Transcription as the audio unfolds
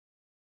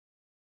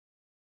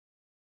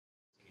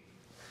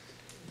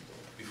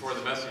before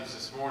the message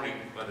this morning,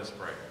 let us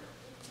pray.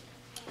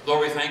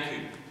 Lord, we thank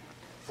you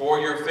for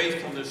your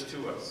faithfulness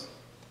to us.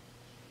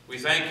 We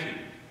thank you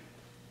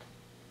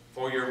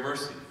for your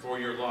mercy, for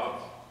your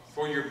love,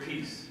 for your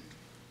peace.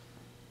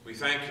 We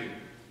thank you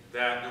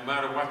that no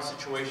matter what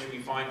situation we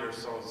find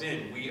ourselves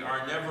in, we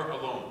are never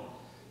alone.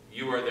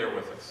 You are there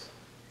with us.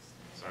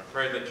 So I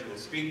pray that you will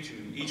speak to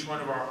each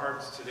one of our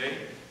hearts today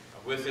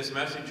with this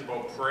message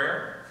about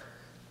prayer.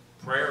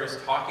 Prayer is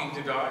talking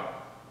to God.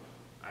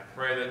 I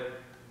pray that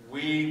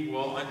we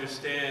will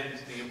understand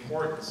the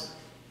importance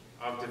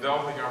of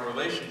developing our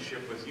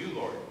relationship with you,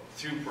 Lord,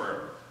 through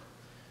prayer.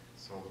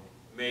 So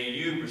may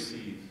you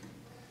receive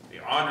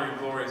the honor and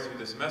glory through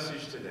this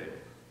message today.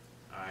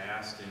 I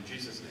ask in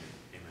Jesus'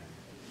 name,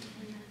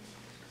 amen.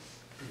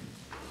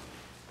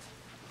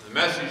 The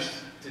message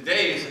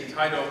today is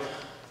entitled,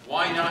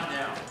 Why Not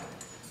Now?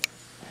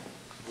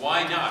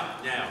 Why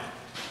not now?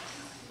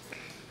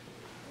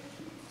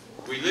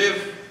 We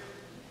live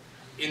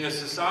in a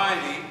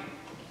society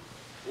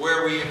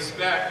where we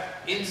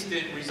expect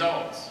instant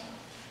results.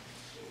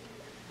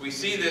 We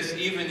see this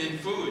even in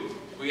food.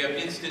 We have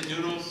instant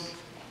noodles,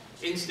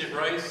 instant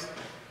rice,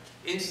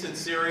 instant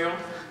cereal.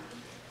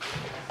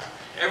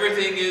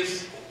 Everything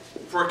is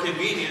for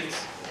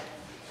convenience.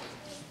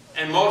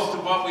 And most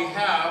of what we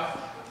have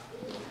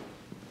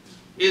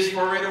is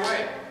for right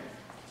away.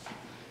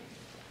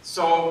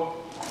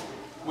 So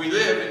we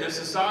live in a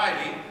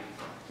society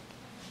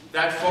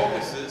that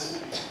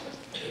focuses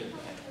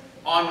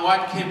on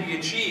what can be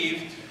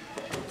achieved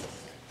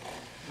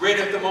right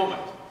at the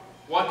moment.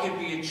 What can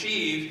be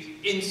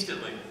achieved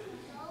instantly.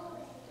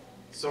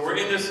 So we're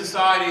in a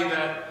society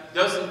that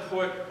doesn't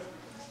put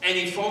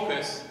any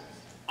focus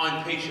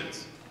on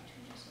patience.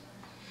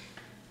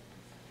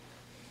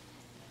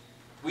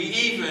 We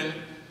even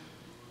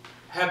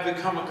have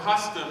become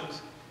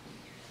accustomed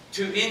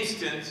to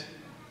instant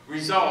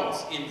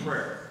results in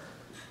prayer.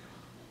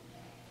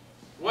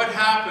 What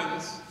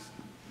happens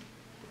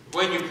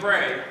when you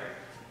pray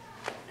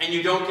and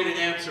you don't get an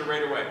answer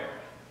right away?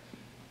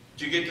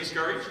 Do you get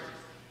discouraged?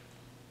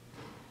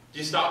 Do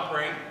you stop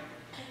praying?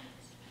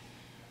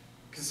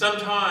 Because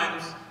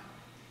sometimes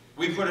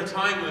we put a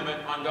time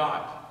limit on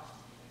God.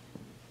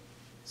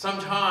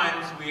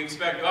 Sometimes we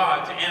expect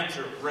God to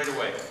answer right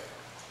away.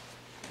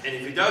 And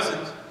if he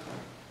doesn't,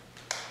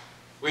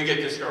 we get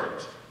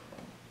discouraged.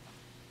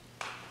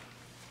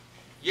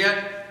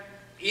 Yet,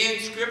 in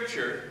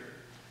Scripture,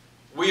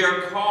 we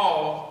are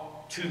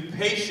called to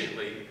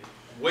patiently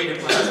wait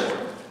upon the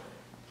Lord.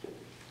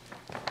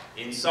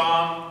 In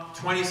Psalm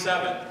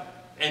 27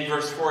 and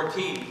verse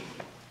 14,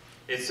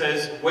 it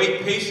says,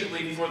 Wait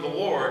patiently for the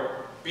Lord,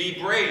 be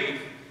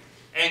brave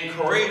and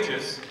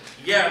courageous.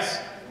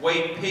 Yes,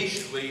 wait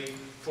patiently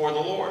for the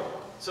Lord.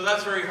 So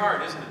that's very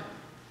hard, isn't it?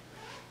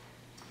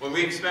 When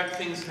we expect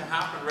things to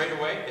happen right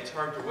away, it's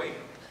hard to wait.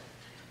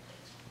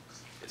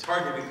 It's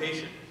hard to be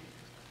patient.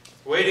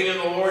 Waiting on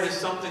the Lord is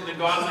something that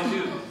God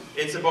will do.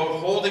 It's about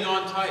holding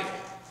on tight.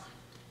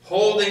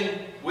 Holding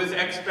with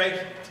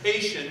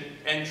expectation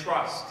and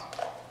trust.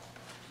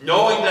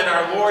 Knowing that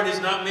our Lord is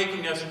not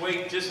making us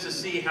wait just to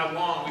see how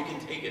long we can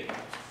take it.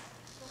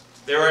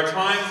 There are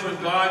times when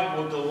God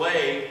will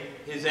delay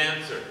his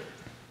answer.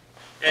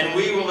 And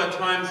we will at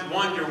times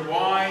wonder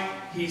why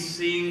he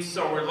seems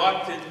so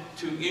reluctant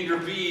to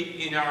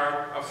intervene in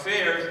our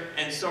affairs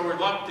and so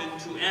reluctant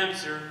to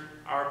answer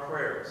our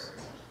prayers.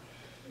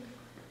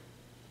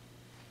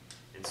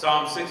 In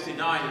Psalm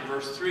 69 and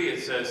verse 3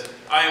 it says,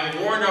 I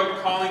am worn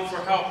out calling for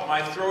help.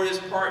 My throat is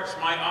parched.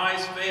 My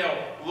eyes fail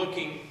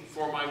looking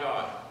for my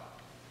God.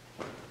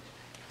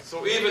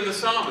 So even the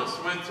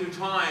psalmist went through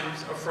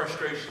times of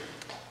frustration.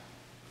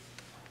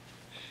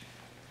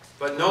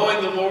 But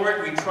knowing the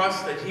Lord, we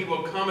trust that he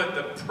will come at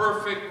the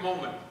perfect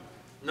moment.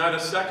 Not a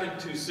second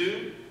too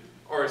soon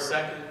or a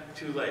second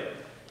too late.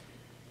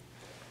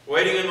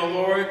 Waiting on the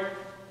Lord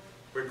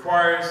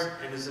requires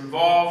and is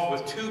involved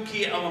with two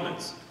key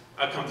elements.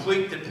 A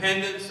complete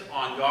dependence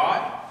on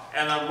God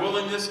and a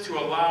willingness to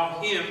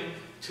allow him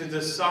to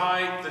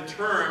decide the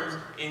terms,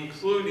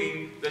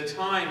 including the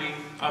timing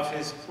of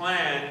his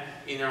plan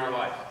in our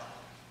life.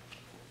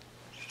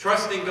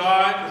 Trusting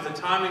God with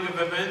the timing of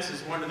events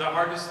is one of the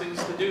hardest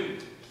things to do.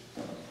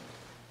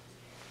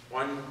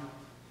 One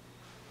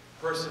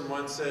person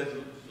once said,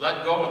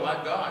 let go and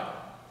let God.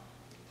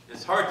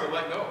 It's hard to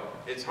let go.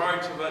 It's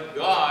hard to let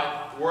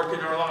God work in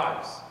our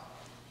lives.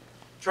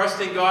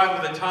 Trusting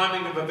God with the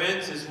timing of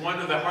events is one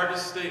of the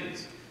hardest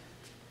things.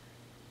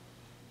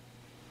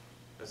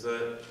 There's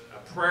a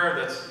prayer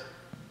that's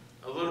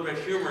a little bit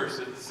humorous.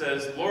 It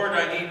says, Lord,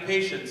 I need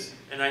patience,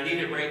 and I need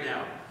it right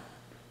now.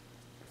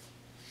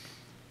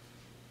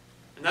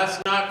 And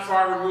that's not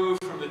far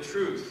removed from the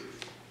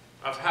truth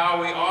of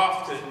how we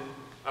often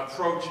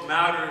approach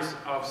matters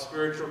of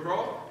spiritual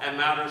growth and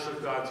matters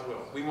of God's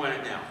will. We want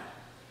it now.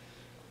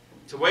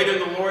 To wait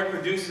on the Lord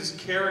produces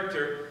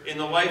character in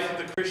the life of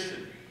the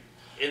Christian,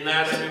 in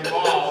that it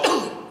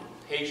involves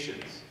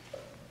patience.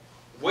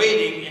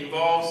 Waiting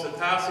involves the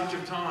passage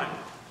of time,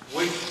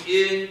 which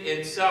in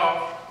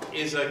itself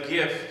is a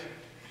gift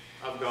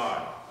of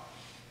God.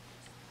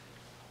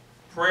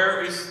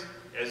 Prayer is,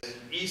 as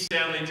E.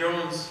 Stanley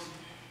Jones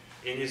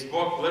in his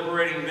book,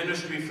 Liberating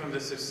Ministry from the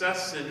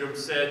Success Syndrome,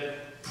 said,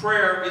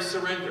 prayer is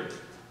surrender.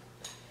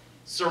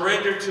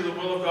 Surrender to the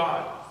will of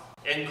God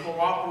and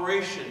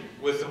cooperation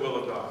with the will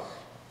of God.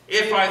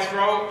 If I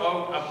throw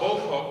a boat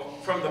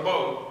hook from the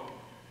boat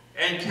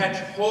and catch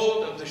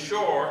hold of the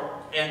shore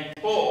and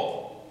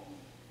pull,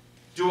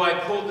 do I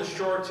pull the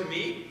shore to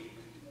me,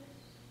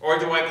 or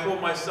do I pull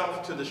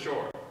myself to the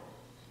shore?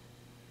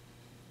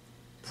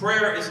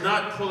 Prayer is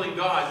not pulling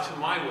God to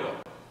my will,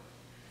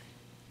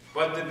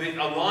 but the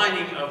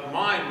aligning of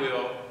my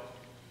will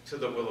to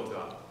the will of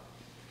God.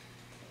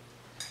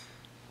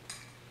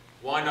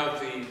 One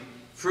of the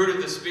fruit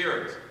of the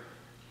Spirit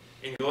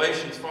in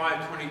Galatians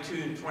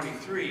 5:22 and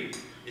 23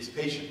 is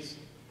patience.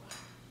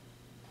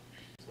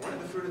 It's one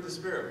of the fruit of the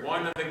Spirit.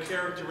 One of the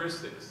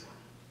characteristics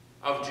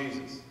of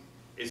Jesus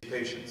is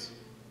patience.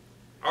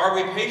 Are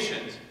we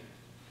patient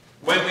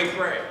when we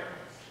pray?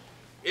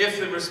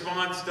 If the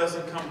response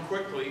doesn't come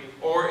quickly,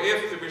 or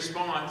if the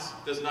response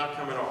does not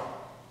come at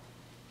all.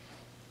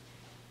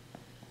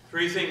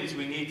 Three things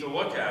we need to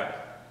look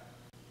at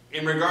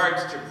in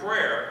regards to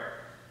prayer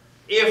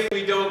if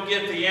we don't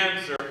get the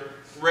answer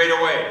right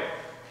away.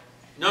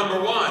 Number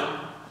one,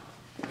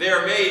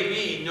 there may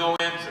be no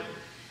answer.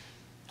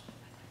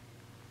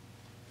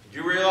 Do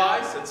you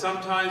realize that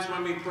sometimes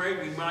when we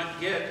pray, we might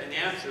get an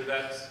answer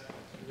that's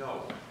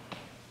no,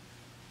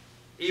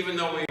 even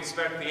though we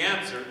expect the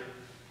answer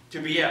to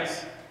be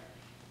yes?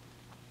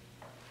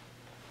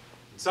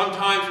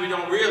 Sometimes we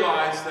don't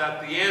realize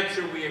that the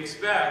answer we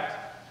expect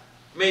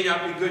may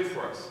not be good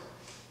for us.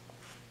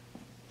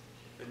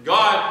 And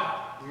God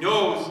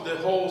knows the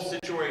whole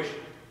situation.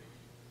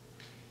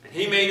 And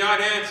He may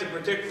not answer a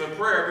particular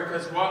prayer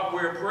because what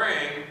we're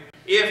praying,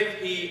 if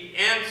He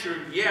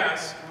answered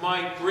yes,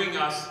 might bring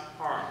us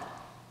harm.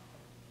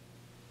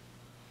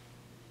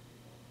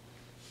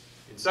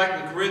 In 2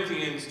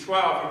 Corinthians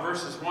 12, in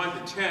verses 1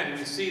 to 10,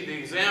 we see the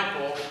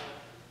example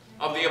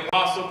of the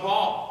Apostle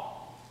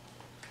Paul.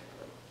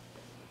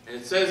 And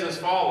it says as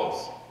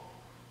follows: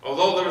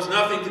 although there was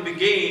nothing to be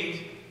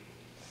gained,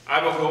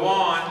 I will go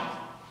on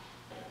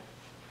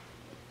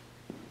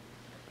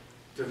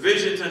to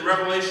visions and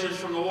revelations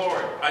from the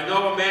Lord. I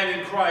know a man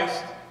in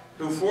Christ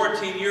who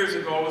 14 years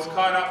ago was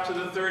caught up to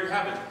the third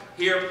heaven.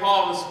 Here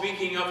Paul is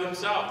speaking of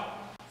himself.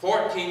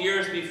 14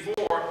 years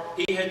before,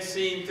 he had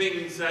seen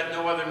things that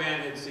no other man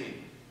had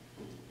seen.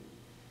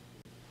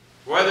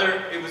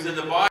 Whether it was in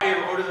the body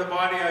or out of the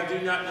body, I do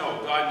not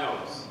know. God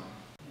knows.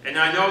 And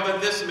I know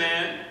that this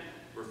man,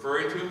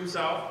 referring to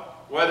himself,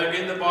 whether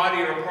in the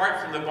body or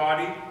apart from the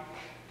body,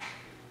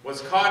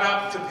 was caught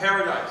up to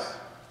paradise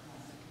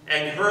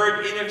and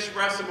heard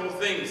inexpressible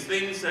things,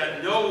 things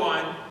that no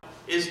one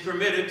is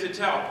permitted to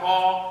tell.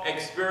 Paul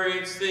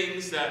experienced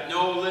things that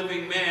no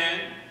living man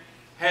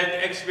had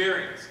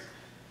experienced.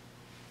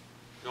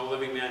 No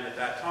living man at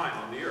that time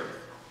on the earth.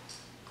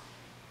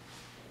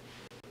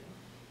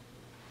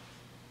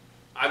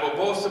 I will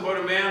boast about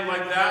a man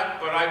like that,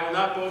 but I will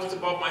not boast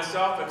about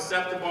myself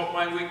except about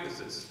my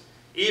weaknesses.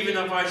 Even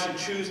if I should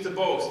choose to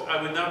boast,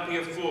 I would not be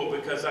a fool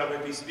because I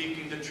would be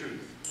speaking the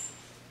truth.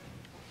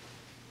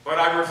 But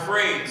I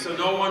refrain, so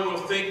no one will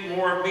think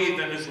more of me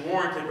than is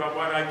warranted by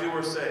what I do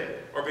or say,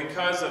 or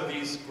because of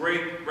these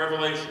great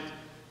revelations.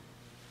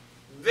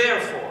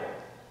 Therefore,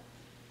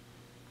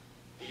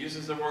 he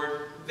uses the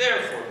word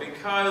therefore,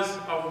 because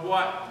of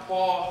what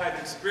Paul had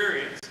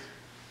experienced,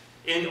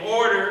 in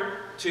order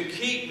to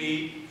keep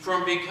me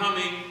from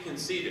becoming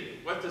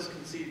conceited. What's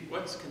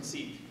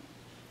conceit?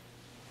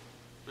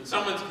 When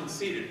someone's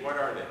conceited, what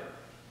are they?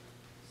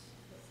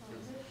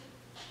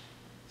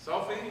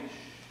 Selfish?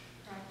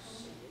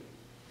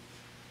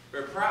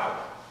 They're proud.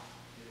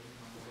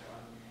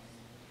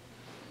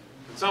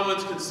 When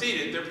someone's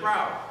conceited, they're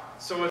proud.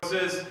 So it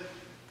says,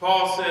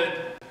 Paul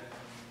said,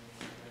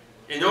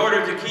 in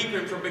order to keep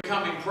him from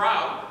becoming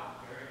proud,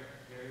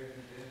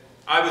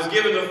 I was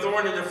given a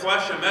thorn in the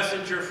flesh, a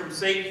messenger from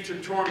Satan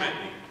to torment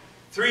me.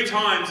 3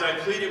 times I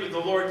pleaded with the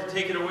Lord to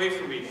take it away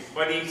from me,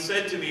 but he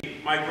said to me,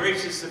 my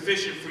grace is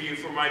sufficient for you,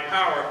 for my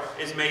power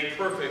is made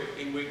perfect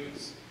in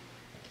weakness.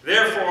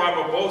 Therefore I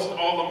will boast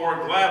all the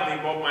more gladly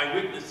about my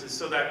weaknesses,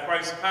 so that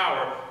Christ's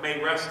power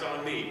may rest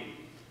on me.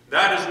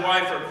 That is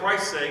why, for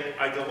Christ's sake,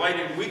 I delight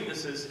in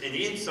weaknesses, in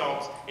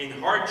insults, in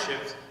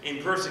hardships,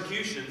 in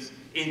persecutions,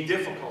 in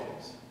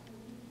difficulties.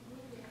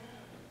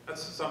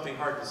 That's something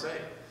hard to say.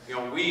 You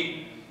know,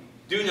 we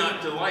do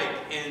not delight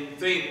in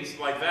things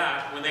like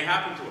that when they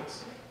happen to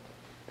us.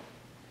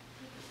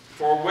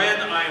 For when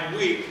I am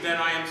weak, then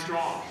I am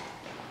strong.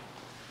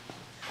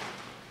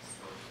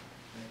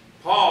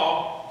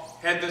 Paul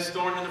had this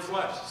thorn in the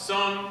flesh.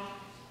 Some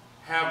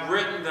have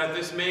written that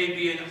this may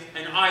be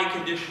an eye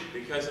condition,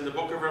 because in the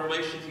book of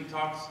Revelation he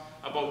talks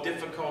about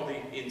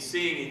difficulty in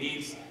seeing. He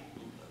needs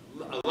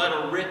a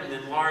letter written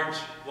in large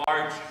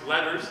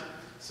letters.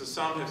 So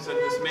some have said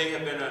this may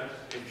have been an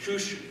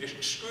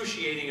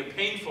excruciating and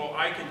painful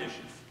eye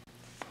condition.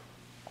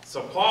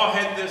 So Paul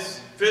had this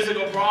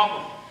physical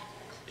problem.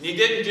 And he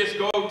didn't just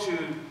go to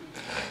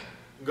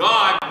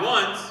God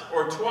once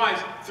or twice,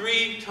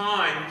 3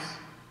 times,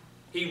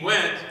 he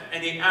went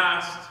and he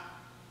asked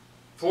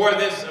for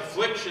this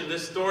affliction,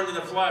 this thorn in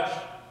the flesh,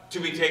 to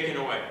be taken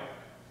away.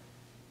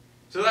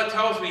 So that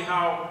tells me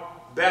how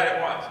bad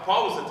it was.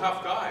 Paul was a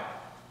tough guy.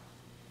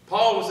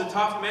 Paul was a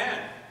tough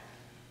man.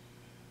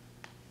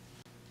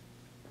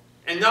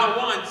 And not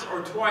once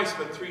or twice,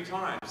 but 3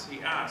 times,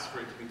 he asked for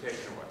it to be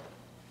taken away.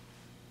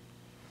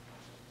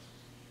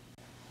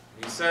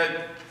 He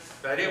said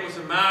that it was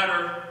a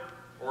matter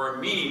or a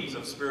means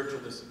of spiritual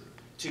discipline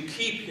to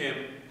keep him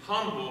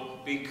humble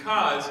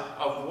because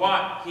of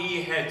what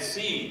he had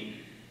seen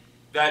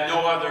that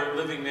no other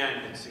living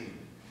man had seen.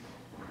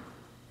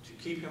 To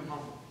keep him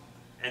humble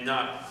and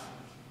not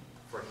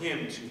for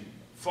him to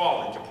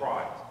fall into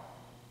pride.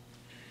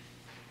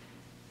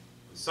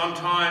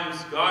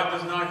 Sometimes God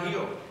does not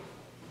heal.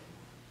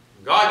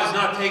 God does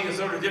not take us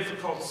out of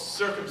difficult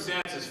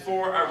circumstances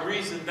for a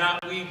reason that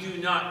we do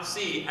not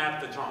see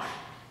at the time,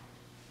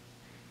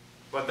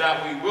 but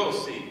that we will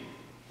see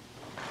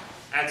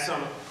at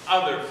some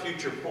other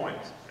future point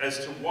as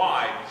to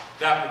why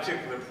that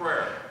particular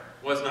prayer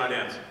was not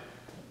answered.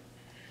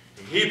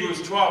 In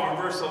Hebrews 12 and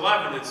verse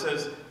 11 it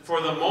says,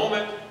 "For the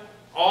moment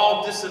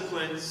all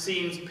discipline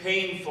seems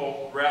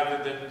painful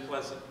rather than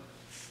pleasant.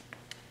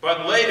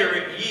 But later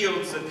it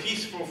yields the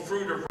peaceful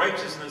fruit of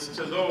righteousness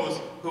to those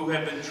who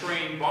have been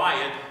trained by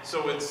it."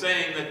 So it's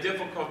saying that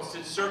difficult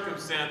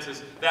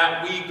circumstances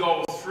that we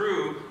go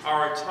through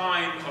are a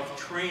time of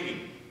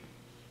training,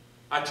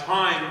 a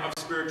time of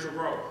spiritual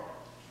growth.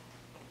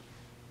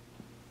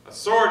 A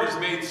sword is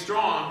made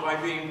strong by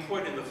being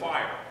put in the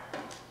fire,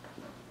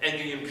 and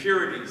the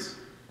impurities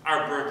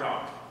are burnt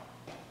off.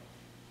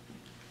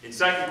 In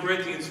 2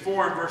 Corinthians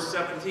 4 and verse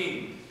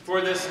 17,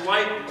 "For this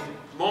light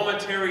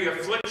momentary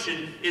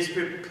affliction is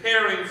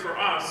preparing for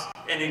us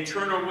an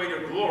eternal weight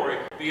of glory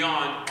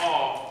beyond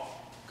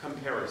all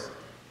comparison."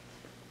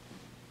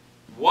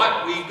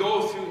 What we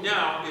go through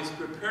now is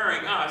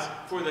preparing us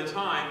for the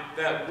time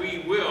that we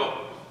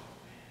will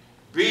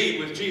be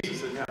with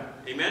Jesus in heaven.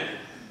 Amen?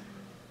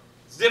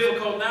 It's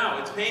difficult now.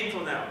 It's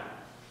painful now.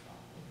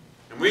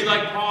 And we,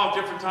 like Paul, at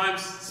different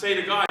times say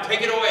to God,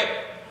 "Take it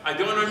away. I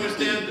don't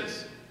understand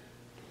this.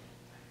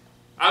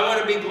 I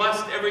want to be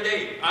blessed every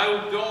day. I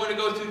don't want to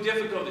go through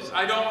difficulties.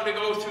 I don't want to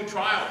go through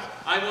trials.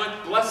 I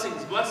want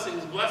blessings,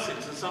 blessings,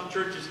 blessings." And some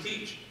churches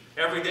teach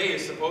every day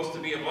is supposed to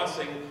be a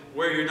blessing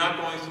where you're not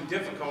going through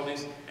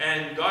difficulties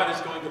and God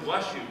is going to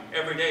bless you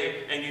every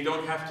day and you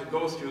don't have to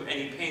go through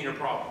any pain or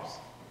problems.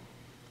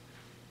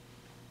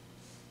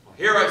 Well,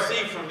 here I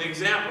see from the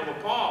example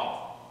of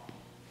Paul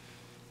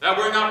that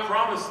we're not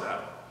promised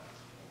that.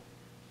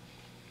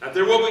 That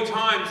there will be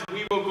times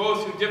we will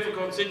go through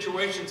difficult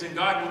situations and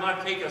God will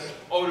not take us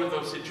out of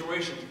those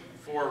situations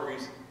for a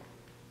reason.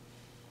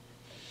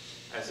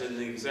 As in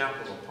the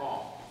example of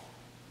Paul.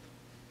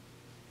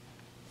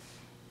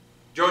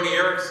 Joni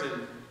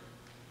Eareckson,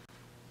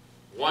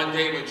 one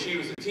day when she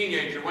was a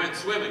teenager, went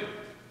swimming.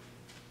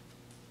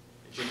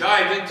 And she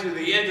dived into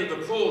the end of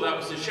the pool that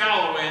was the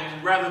shallow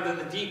end rather than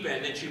the deep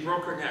end, and she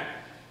broke her neck.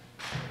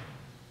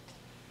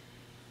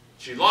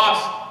 She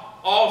lost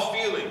all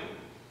feeling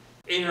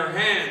in her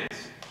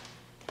hands,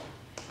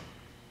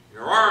 in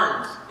her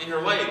arms, in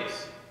her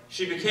legs.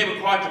 She became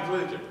a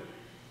quadriplegic.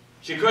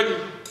 She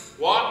couldn't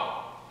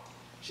walk.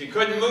 She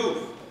couldn't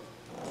move.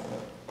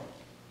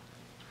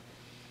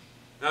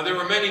 Now there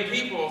were many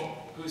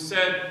people who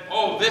said,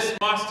 "Oh, this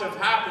must have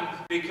happened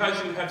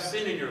because you have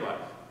sin in your life."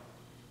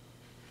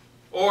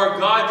 Or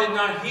God did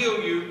not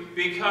heal you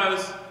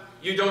because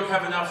you don't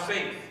have enough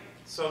faith.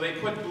 So they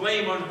put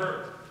blame on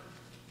her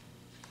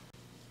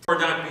for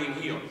not being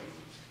healed.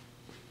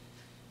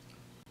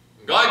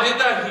 God did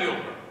not heal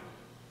her.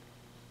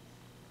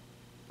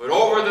 But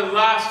over the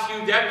last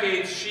few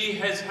decades, she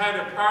has had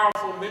a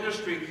powerful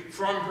ministry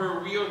from her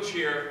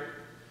wheelchair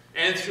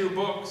and through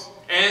books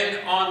and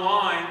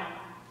online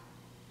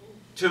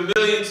to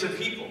millions of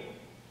people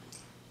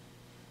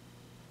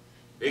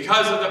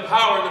because of the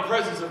power and the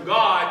presence of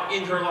God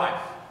in her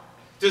life,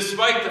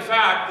 despite the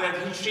fact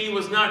that she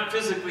was not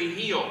physically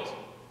healed.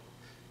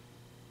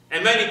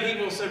 And many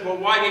people said, "Well,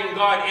 why didn't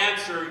God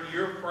answer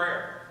your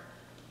prayer?"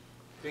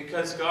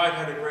 Because God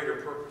had a greater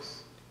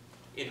purpose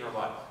in her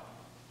life.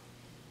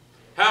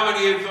 How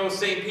many of those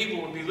same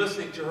people would be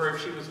listening to her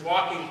if she was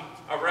walking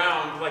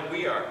around like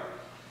we are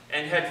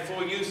and had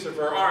full use of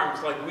her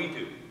arms like we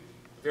do?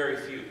 Very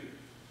few.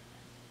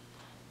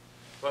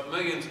 But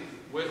millions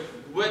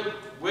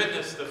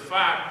witness the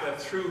fact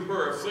that through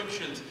her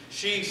afflictions,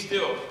 she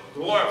still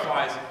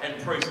glorifies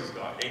and praises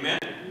God. Amen?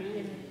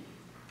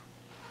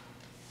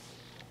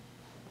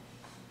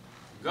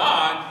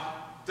 God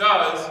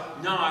does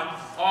not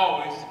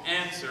always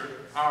answer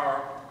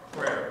our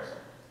prayers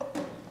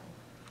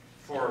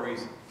for a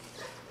reason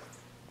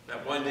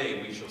that one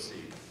day we shall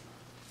see.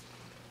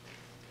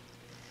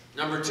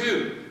 Number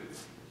 2,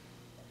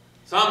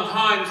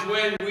 sometimes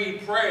when we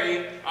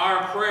pray,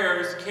 our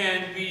prayers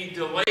can be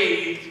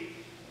delayed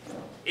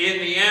in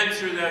the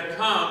answer that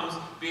comes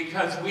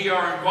because we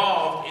are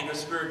involved in a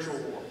spiritual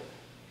war.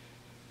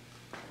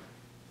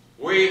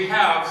 we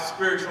have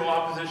spiritual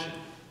opposition.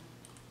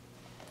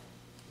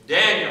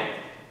 Daniel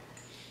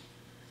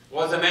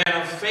was a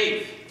man of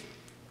faith.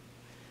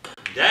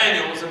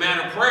 Daniel was a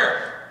man of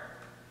prayer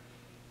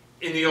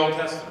in the Old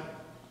Testament.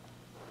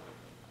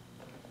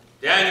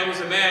 Daniel was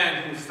a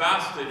man who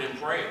fasted and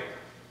prayed.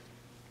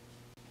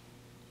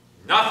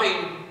 Nothing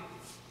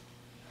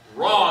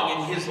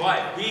wrong in his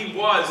life. He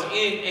was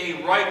in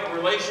a right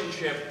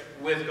relationship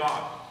with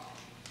God.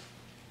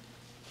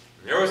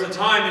 There was a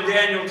time in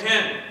Daniel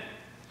 10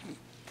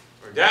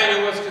 where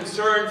Daniel was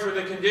concerned for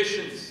the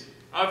conditions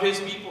of his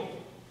people.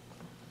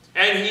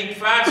 And he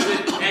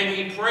fasted and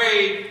he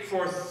prayed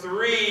for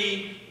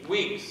 3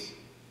 weeks.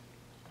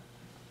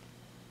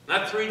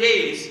 Not 3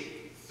 days,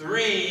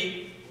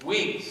 3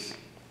 weeks.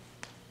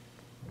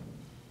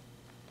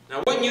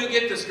 Now, wouldn't you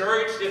get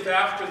discouraged if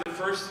after the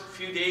first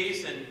few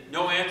days and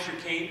no answer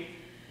came?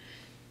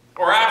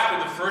 Or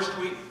after the first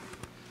week?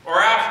 Or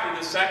after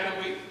the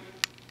second week?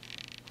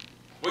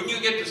 Wouldn't you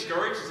get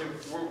discouraged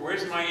and say,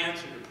 where's my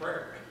answer to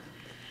prayer?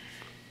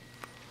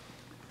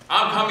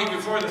 I'm coming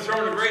before the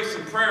throne of grace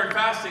in prayer and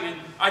fasting, and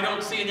I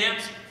don't see an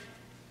answer.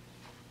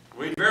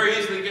 We'd very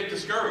easily get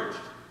discouraged.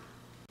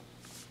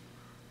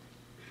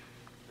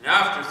 And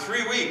after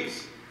 3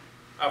 weeks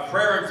of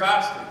prayer and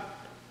fasting,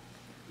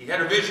 he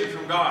had a vision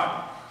from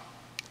God.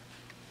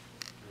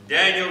 In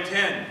Daniel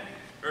 10,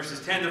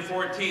 verses 10 to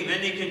 14,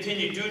 then he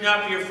continued, do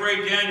not be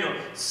afraid, Daniel.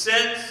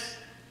 Since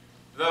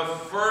the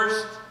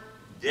first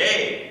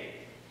day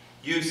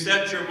you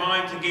set your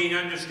mind to gain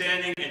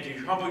understanding and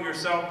to humble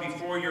yourself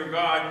before your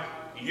God,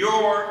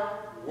 your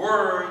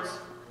words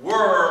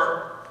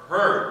were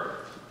heard.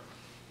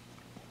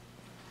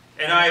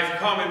 And I have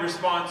come in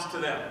response to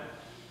them.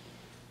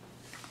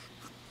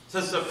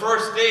 Since the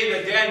first day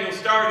that Daniel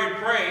started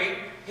praying,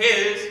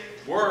 his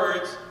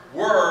words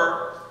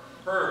were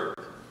heard.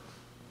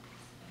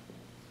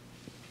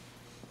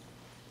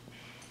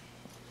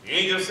 The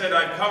angel said,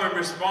 I've come in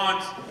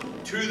response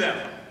to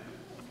them.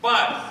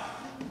 But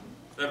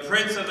the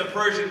prince of the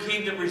Persian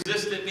kingdom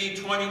resisted me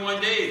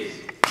 21 days.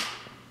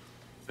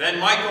 Then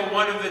Michael,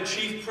 one of the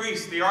chief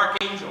priests, the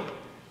archangel,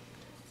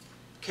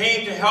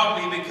 came to help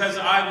me because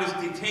I was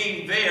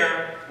detained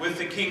there with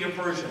the king of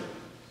Persia.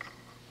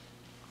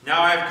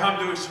 Now I have come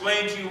to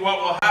explain to you what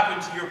will happen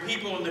to your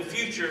people in the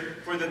future,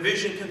 for the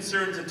vision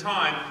concerns a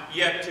time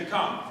yet to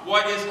come.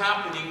 What is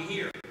happening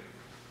here?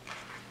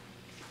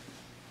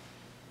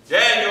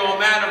 Daniel, a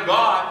man of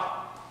God,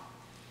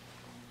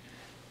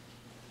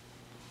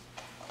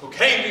 who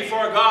came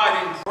before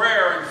God in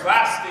prayer and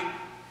fasting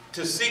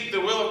to seek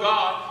the will of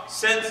God,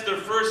 since the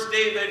first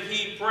day that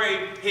he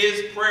prayed,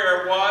 his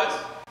prayer was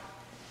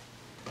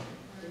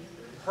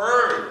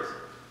heard.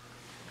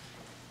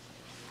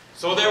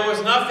 So there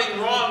was nothing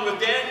wrong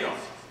with Daniel,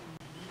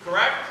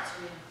 correct?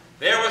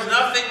 There was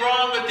nothing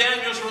wrong with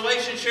Daniel's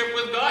relationship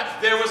with God.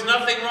 There was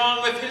nothing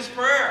wrong with his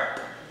prayer.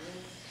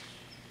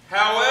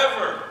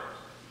 However,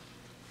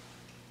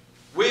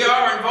 we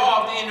are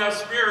involved in a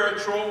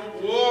spiritual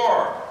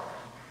war.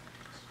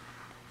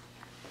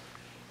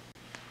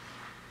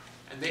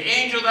 And the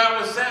angel that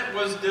was sent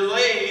was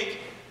delayed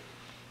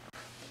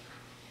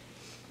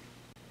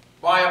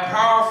by a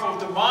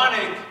powerful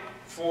demonic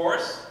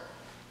force.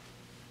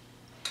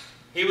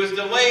 He was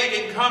delayed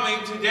in coming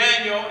to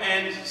Daniel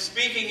and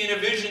speaking in a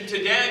vision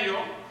to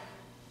Daniel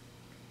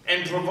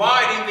and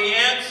providing the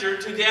answer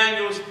to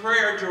Daniel's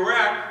prayer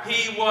direct.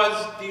 He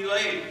was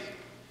delayed.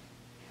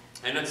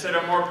 And it said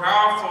a more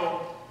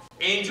powerful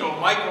angel,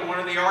 Michael, one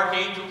of the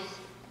archangels,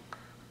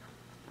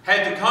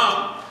 had to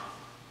come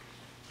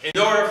in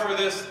order for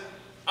this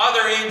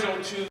other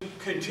angel to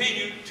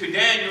continue to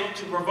Daniel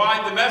to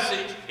provide the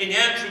message in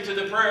answer to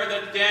the prayer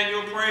that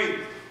Daniel prayed.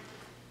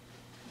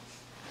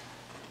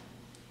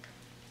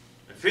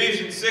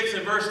 Ephesians 6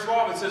 and verse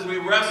 12, it says, we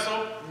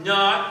wrestle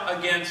not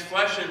against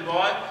flesh and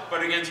blood,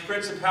 but against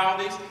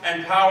principalities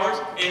and powers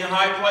in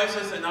high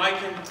places. And I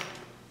can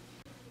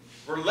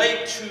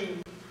relate to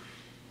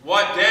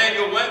what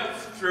Daniel went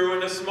through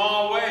in a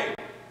small way.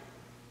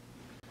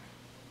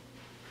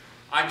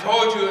 I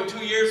told you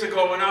 2 years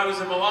ago when I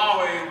was in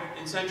Malawi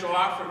in Central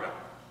Africa,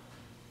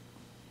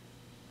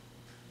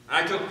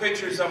 I took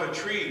pictures of a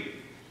tree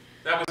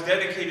that was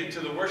dedicated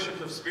to the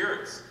worship of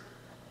spirits.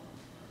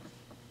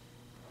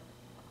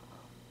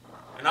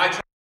 And I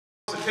tried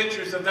to post the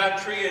pictures of that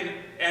tree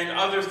and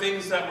other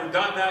things that were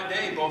done that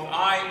day, both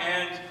I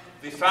and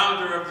the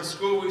founder of the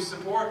school we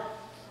support.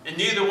 And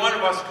neither one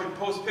of us could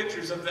post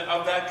pictures of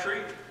that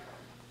tree.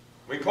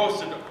 We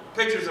posted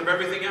pictures of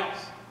everything else.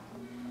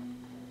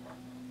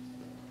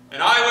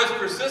 And I was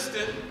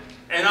persistent,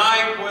 and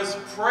I was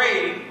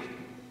praying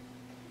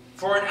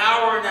for an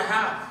hour and a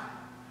half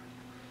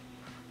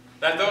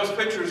that those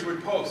pictures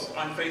would post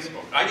on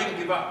Facebook. I didn't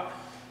give up.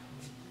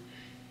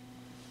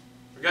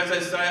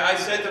 Because I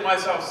said to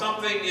myself,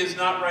 something is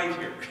not right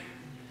here.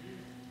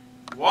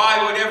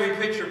 Why would every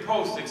picture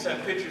post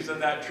except pictures of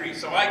that tree?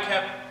 So I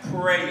kept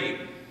praying.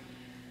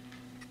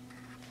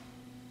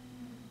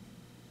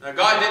 Now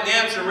God didn't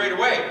answer right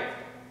away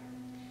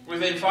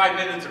within 5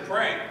 minutes of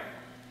praying.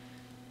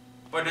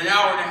 But an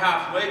hour and a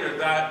half later,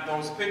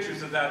 those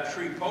pictures of that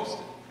tree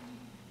posted.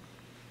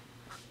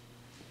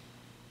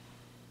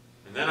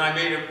 And then I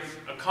made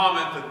a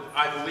comment that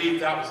I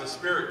believed that was a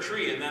spirit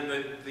tree, and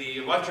then the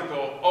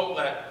electrical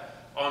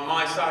outlet on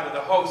my side of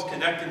the house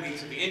connected me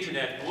to the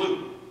internet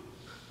blew.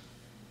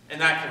 And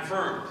that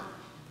confirmed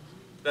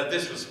that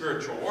this was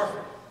spiritual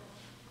warfare.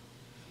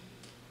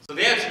 So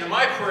the answer to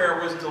my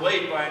prayer was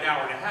delayed by an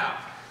hour and a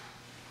half.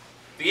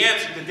 The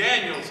answer to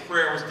Daniel's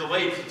prayer was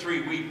delayed for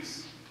 3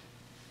 weeks.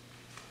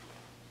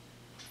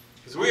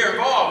 Because we are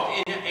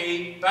involved in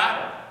a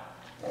battle.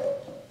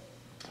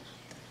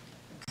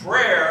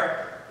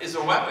 Prayer is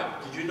a weapon.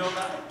 Did you know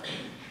that?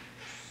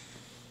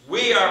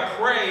 We are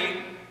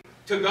praying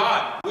to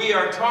God. We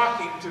are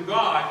talking to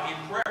God in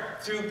prayer.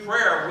 Through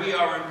prayer, we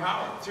are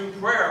empowered. Through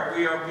prayer,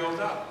 we are built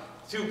up.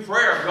 Through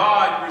prayer,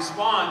 God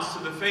responds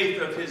to the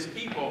faith of His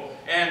people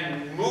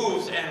and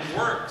moves and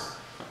works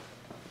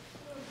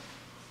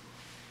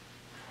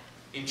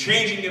in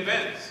changing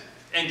events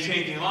and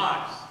changing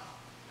lives.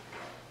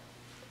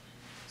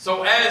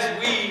 So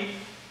as we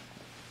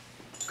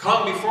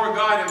come before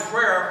God in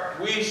prayer,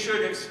 we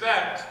should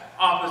expect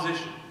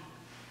opposition.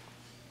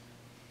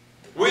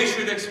 We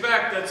should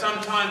expect that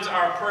sometimes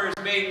our prayers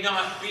may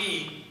not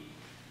be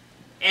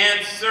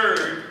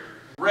answered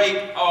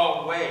right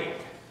away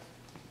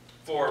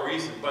for a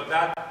reason. But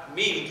that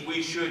means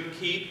we should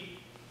keep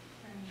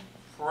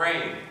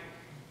praying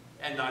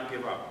and not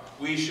give up.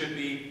 We should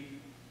be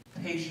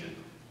patient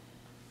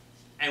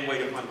and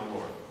wait upon the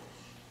Lord.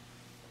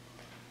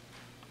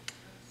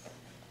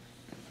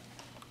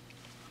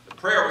 The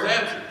prayer was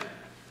answered.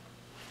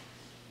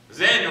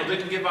 Daniel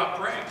didn't give up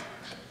praying.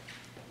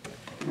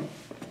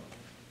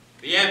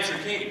 The answer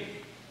came.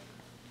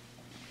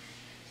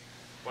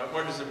 But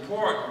what is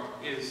important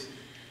is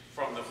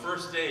from the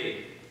first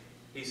day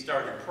he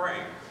started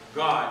praying,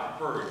 God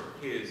heard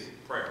his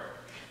prayer.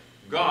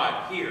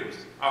 God hears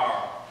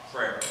our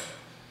prayer.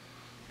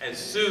 As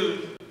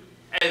soon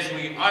as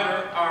we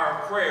utter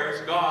our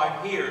prayers,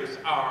 God hears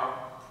our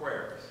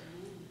prayers.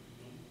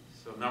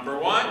 So number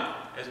one,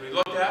 as we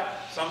looked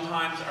at,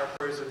 sometimes our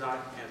prayers are not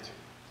answered.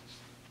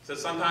 So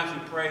sometimes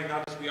we pray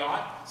not as we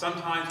ought.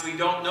 Sometimes we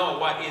don't know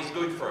what is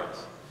good for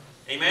us.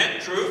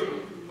 Amen?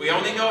 True? We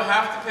only know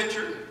half the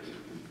picture.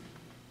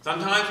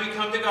 Sometimes we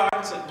come to God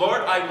and say,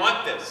 Lord, I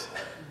want this.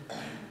 And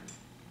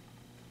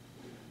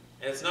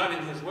it's not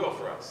in His will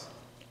for us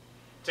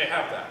to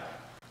have that.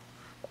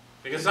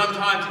 Because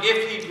sometimes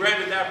if He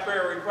granted that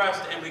prayer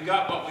request and we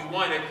got what we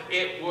wanted,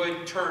 it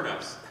would turn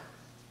us.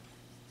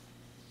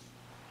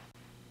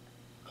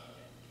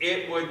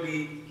 It would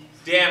be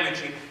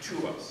damaging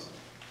to us.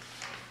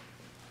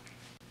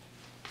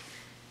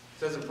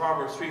 It says in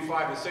Proverbs 3,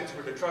 5, and 6,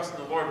 we're to trust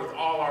in the Lord with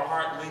all our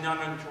heart and lean not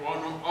unto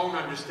our own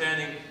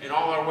understanding. In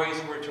all our ways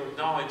we're to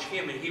acknowledge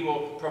Him, and He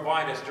will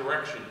provide us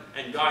direction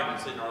and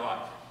guidance in our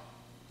life.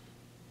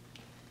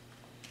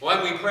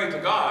 When we pray to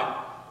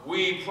God,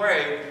 we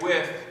pray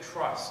with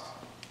trust,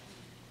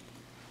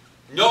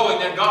 knowing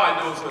that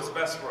God knows what's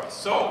best for us.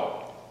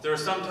 So, there are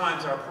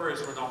sometimes our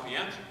prayers will not be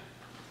answered.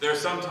 There are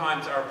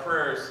sometimes our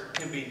prayers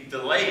can be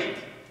delayed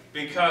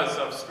because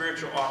of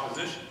spiritual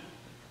opposition.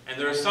 And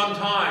there are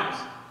sometimes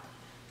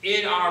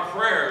in our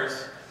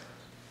prayers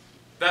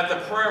that the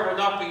prayer will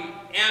not be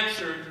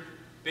answered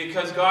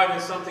because God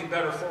has something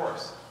better for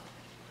us.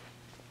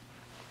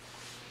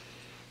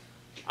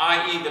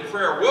 I.e., the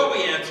prayer will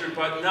be answered,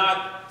 but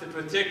not the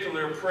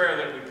particular prayer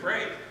that we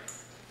prayed.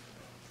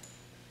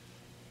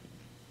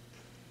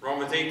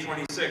 Romans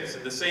 8:26,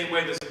 in the same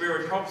way the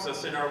Spirit helps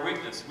us in our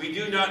weakness. We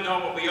do not know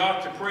what we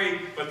ought to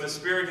pray, but the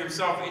Spirit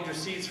Himself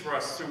intercedes for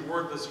us through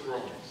wordless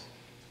groanings.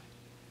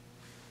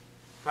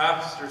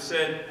 Pastor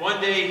said, one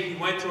day he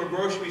went to a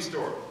grocery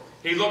store.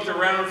 He looked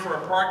around for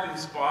a parking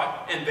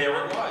spot, and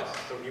there it was.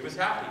 So he was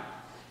happy.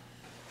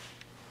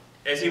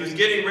 As he was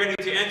getting ready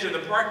to enter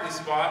the parking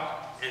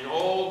spot, an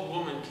old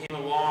woman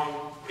came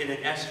along in an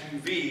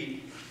SUV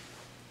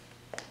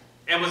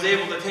and was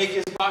able to take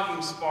his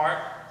parking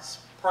spot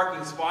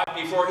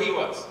before he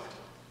was.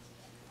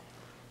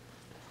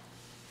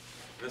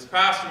 This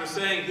pastor was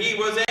saying he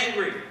was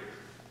angry.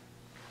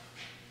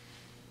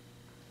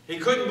 He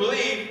couldn't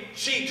believe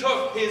she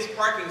took his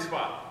parking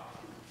spot.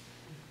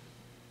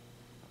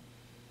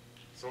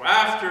 So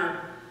after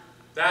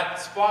that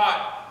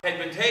spot had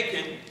been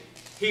taken,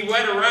 he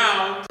went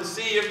around to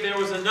see if there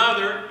was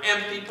another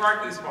empty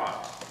parking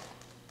spot.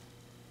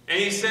 And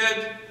he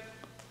said,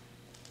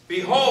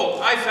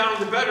 behold, I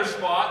found a better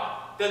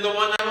spot than the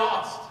one I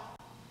lost.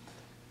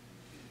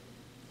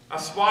 A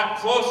spot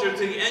closer to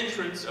the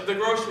entrance of the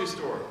grocery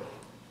store.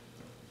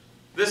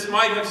 This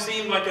might have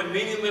seemed like a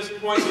meaningless,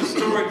 pointless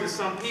story to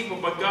some people,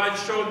 but God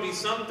showed me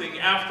something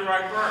after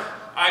I parked.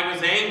 I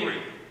was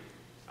angry.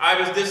 I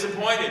was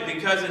disappointed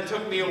because it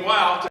took me a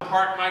while to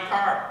park my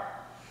car.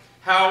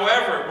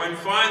 However, when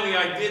finally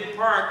I did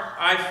park,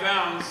 I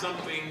found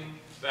something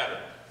better.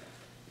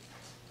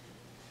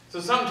 So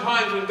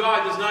sometimes when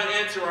God does not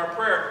answer our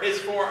prayer, it's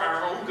for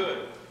our own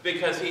good,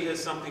 because He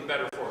has something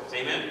better for us.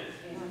 Amen?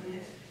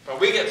 But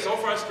we get so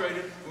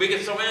frustrated, we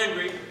get so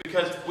angry, we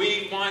because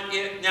we want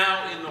it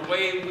now in the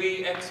way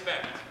we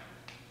expect.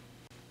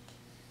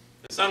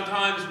 And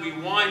sometimes we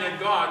whine at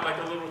God like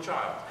a little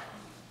child.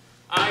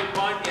 I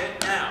want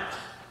it now.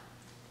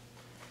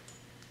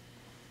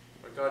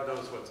 But God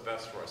knows what's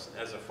best for us.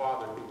 And as a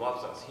Father who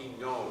loves us, He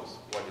knows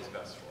what is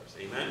best for us.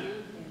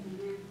 Amen?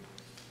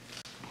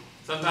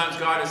 Sometimes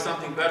God has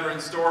something better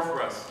in store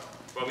for us.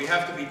 But we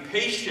have to be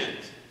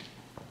patient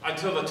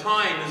until the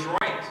time is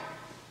right.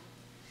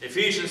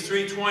 Ephesians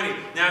 3:20,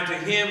 now to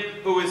Him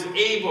who is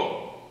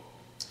able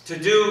to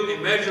do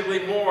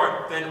immeasurably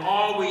more than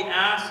all we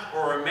ask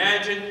or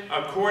imagine,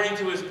 according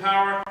to His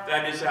power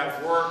that is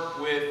at work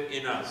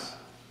within us.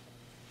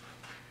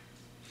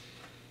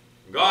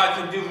 God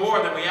can do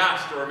more than we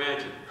ask or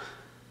imagine.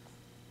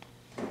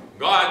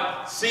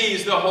 God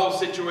sees the whole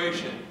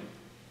situation.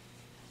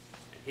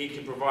 He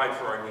can provide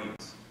for our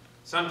needs.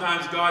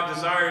 Sometimes God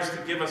desires to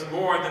give us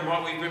more than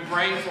what we've been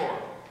praying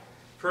for.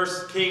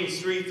 1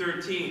 Kings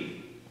 3:13.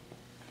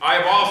 I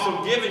have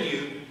also given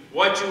you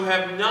what you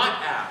have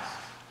not asked,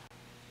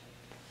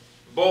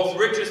 both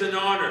riches and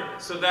honor,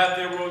 so that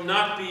there will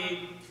not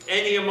be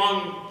any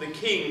among the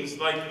kings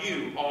like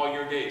you all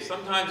your days.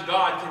 Sometimes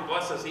God can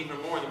bless us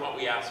even more than what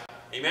we ask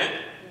for.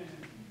 Amen?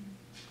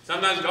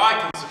 Sometimes God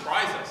can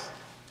surprise us.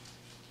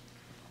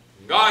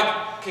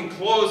 God can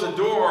close a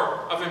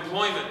door of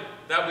employment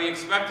that we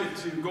expected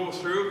to go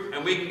through,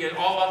 and we can get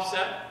all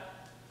upset.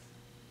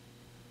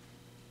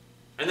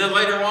 And then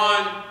later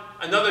on,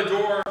 another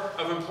door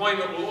of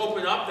employment will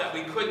open up that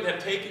we couldn't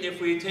have taken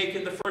if we had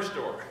taken the first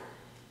door.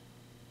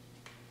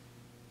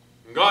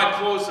 And God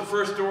closed the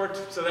first door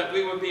so that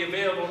we would be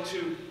available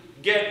to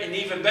get an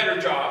even better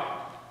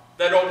job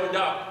that opened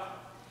up.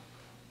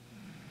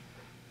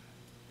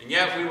 And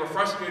yet we were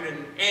frustrated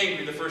and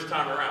angry the first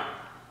time around.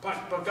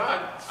 But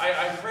God,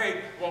 I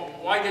prayed, well,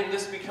 why didn't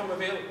this become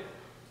available?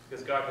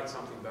 Because God had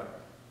something better.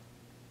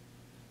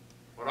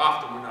 But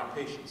often we're not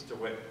patient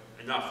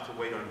enough to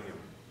wait on Him.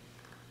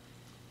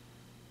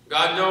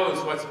 God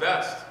knows what's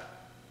best.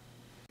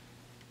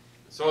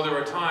 So there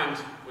are times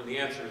when the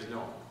answer is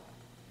no.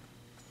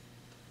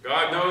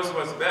 God knows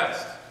what's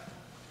best.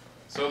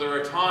 So there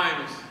are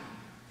times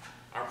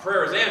our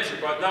prayer is answered,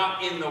 but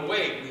not in the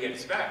way we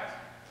expect.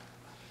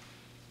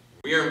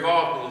 We are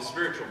involved in a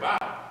spiritual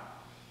battle.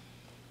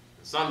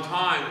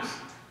 Sometimes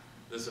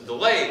there's a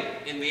delay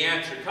in the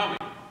answer coming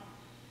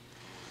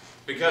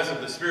because of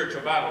the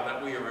spiritual battle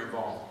that we are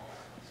involved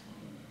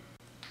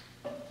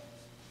in.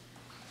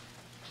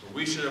 So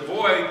we should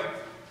avoid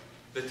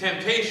the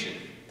temptation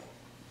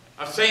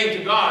of saying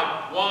to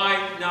God, why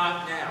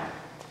not now?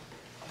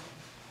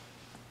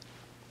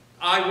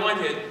 I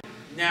want it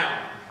now.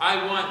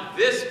 I want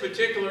this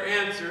particular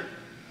answer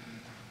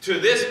to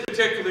this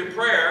particular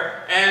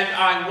prayer, and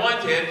I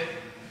want it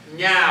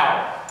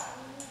now.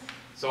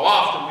 So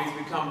often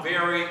we've become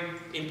very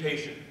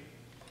impatient.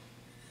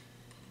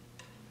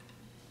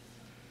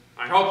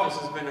 I hope this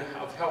has been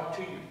of help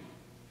to you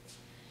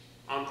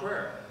on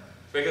prayer.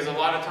 Because a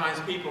lot of times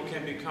people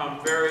can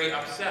become very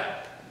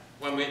upset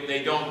when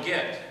they don't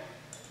get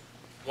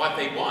what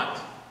they want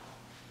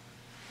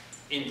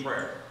in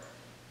prayer.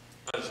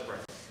 Let us pray.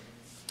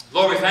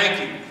 Lord, we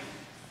thank you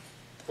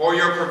for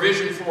your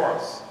provision for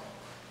us.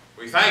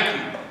 We thank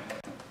you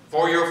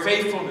for your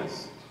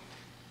faithfulness.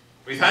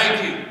 We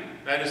thank you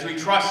that as we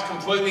trust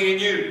completely in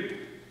you,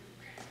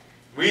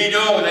 we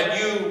know that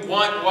you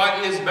want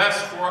what is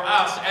best for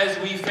us as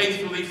we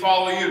faithfully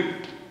follow you.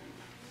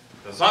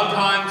 So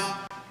sometimes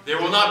there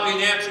will not be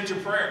an answer to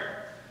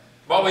prayer,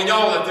 but we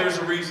know that there's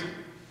a reason.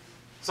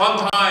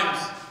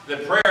 Sometimes the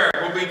prayer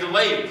will be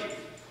delayed,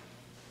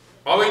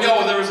 but we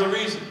know there is a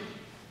reason.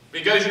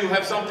 Because you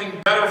have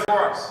something better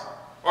for us,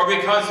 or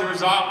because there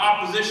is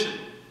opposition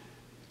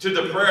to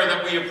the prayer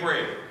that we have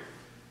prayed.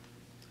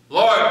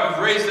 Lord, you've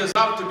raised us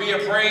up to be a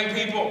praying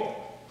people.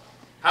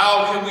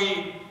 How can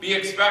we be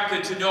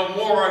expected to know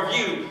more of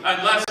you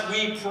unless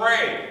we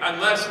pray,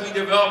 unless we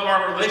develop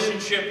our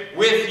relationship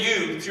with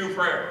you through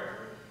prayer?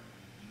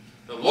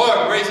 The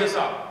Lord raised us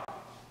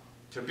up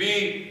to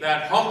be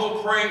that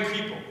humble praying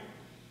people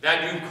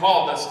that you've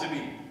called us to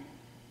be.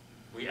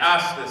 We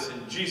ask this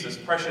in Jesus'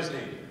 precious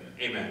name.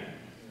 Amen.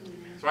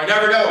 So I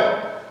never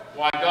know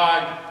why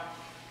God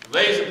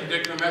lays a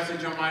particular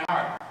message on my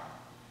heart.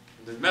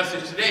 The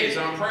message today is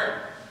on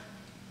prayer.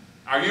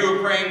 Are you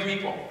a praying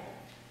people?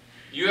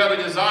 You have a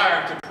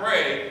desire to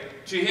pray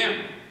to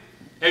Him.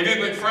 Have you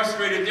been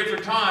frustrated at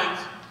different times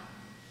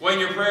when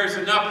your prayers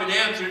have not been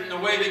answered in the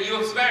way that you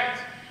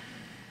expect?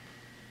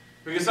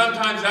 Because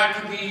sometimes that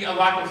can be a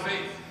lack of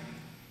faith.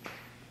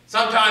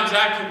 Sometimes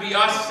that can be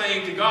us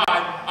saying to God,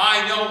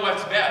 I know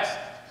what's best.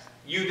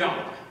 You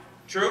don't.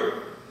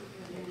 True?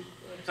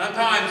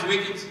 Sometimes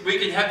we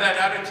can have that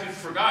attitude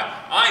for God.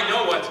 I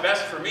know what's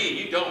best for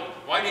me. You don't.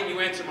 Why didn't you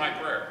answer my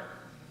prayer?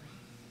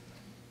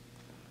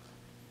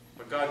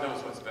 But God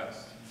knows what's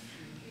best.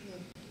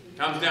 It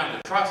comes down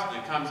to trust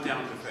and it comes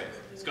down to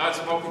faith. Has God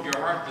spoken to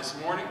your heart this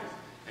morning?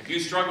 Have you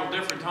struggled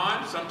different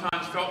times?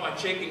 Sometimes felt like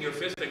shaking your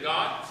fist at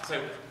God?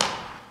 Say,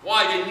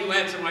 Why didn't you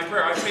answer my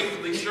prayer? I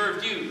faithfully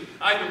served you.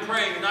 I've been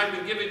praying and I've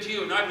been giving to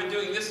you and I've been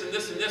doing this and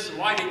this and this, and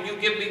why didn't you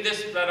give me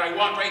this that I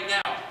want right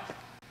now?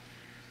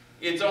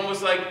 It's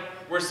almost like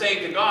we're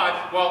saying to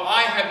God, well,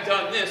 I have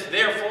done this,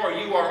 therefore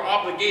you are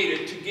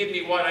obligated to give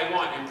me what I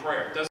want in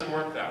prayer. It doesn't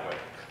work that way.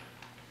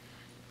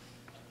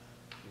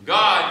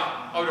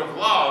 God, out of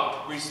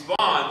love,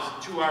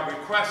 responds to our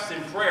requests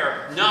in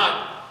prayer,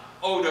 not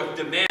out of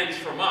demands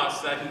from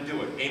us that He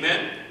do it.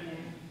 Amen?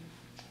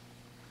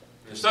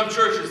 There's some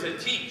churches that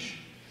teach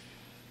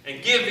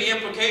and give the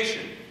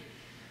implication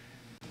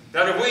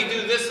that if we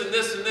do this and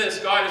this and this,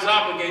 God is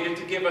obligated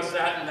to give us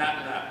that and that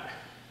and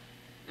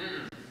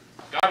that.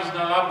 God is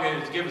not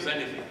obligated to give us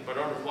anything, but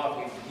out of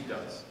love, He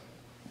does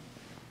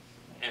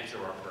answer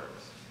our prayers.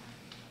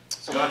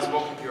 So God's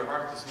spoken to your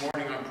heart this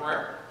morning on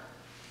prayer.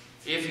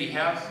 If He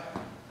has,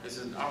 this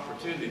is an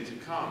opportunity to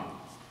come,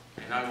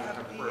 and I will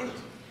have prayer.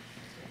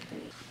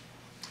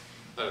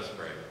 Let us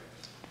pray.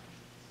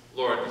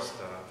 Lord, just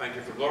thank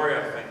you for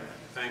Gloria.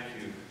 Thank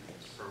you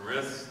for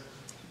Ruth.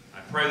 I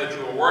pray that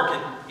you will work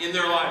in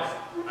their life.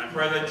 I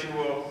pray that you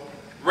will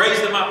raise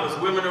them up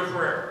as women of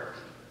prayer.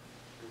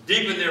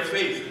 Deepen their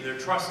faith and their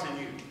trust in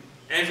you.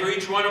 And for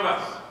each one of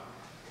us,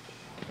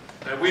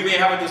 that we may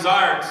have a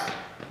desire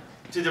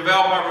to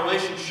develop our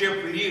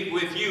relationship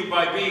with you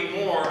by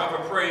being more of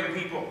a praying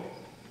people.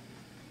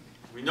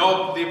 We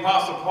know the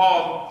Apostle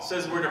Paul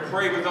says we're to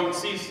pray without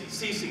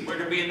ceasing. We're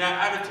to be in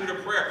that attitude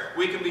of prayer.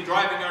 We can be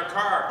driving our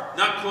car,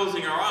 not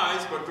closing our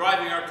eyes, but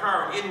driving our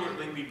car and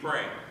inwardly be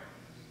praying.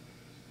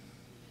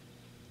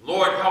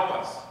 Lord, help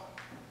us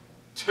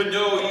to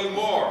know you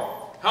more.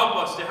 Help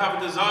us to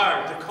have a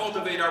desire to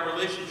cultivate our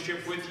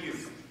relationship with you.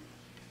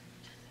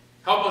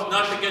 Help us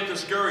not to get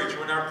discouraged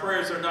when our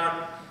prayers are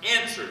not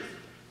answered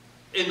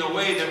in the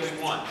way that we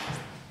want.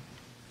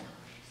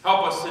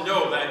 Help us to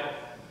know that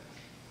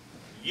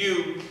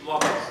you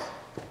love us,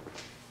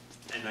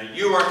 and that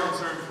you are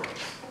concerned for us,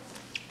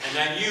 and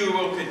that you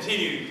will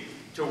continue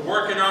to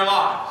work in our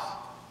lives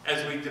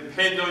as we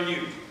depend on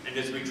you and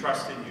as we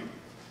trust in you.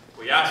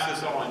 We ask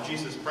this all in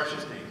Jesus'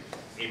 precious name.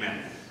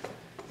 Amen.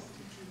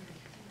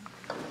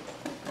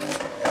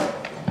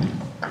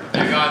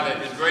 Thank God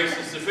that His grace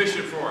is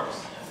sufficient for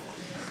us,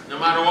 no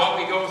matter what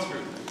we go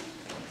through.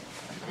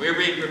 We're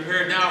being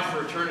prepared now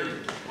for eternity.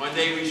 One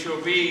day we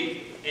shall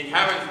be in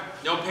heaven.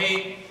 No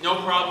pain, no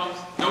problems,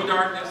 no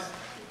darkness.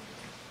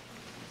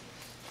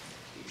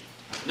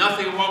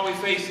 Nothing of what we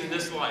face in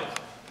this life.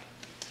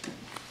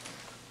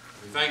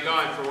 We thank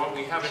God for what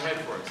we have ahead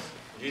for us.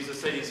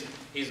 Jesus said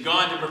He's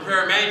gone to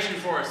prepare a mansion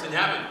for us in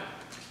heaven.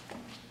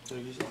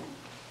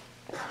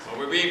 But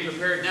we're being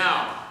prepared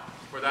now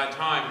for that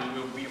time when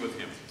we'll be with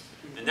Him.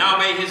 And now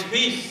may His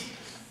peace,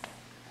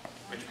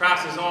 which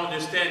passes all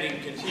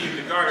understanding, continue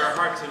to guard our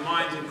hearts and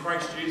minds in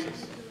Christ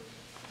Jesus.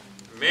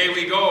 May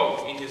we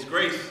go in His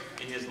grace,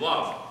 in His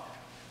love,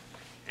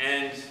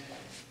 and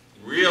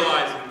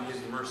realizing His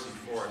mercy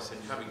for us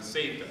and having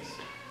saved us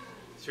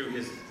through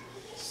His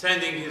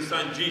sending His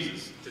Son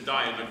Jesus to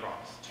die on the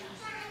cross.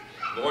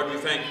 Lord, we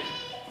thank you.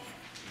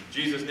 In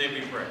Jesus' name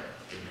we pray.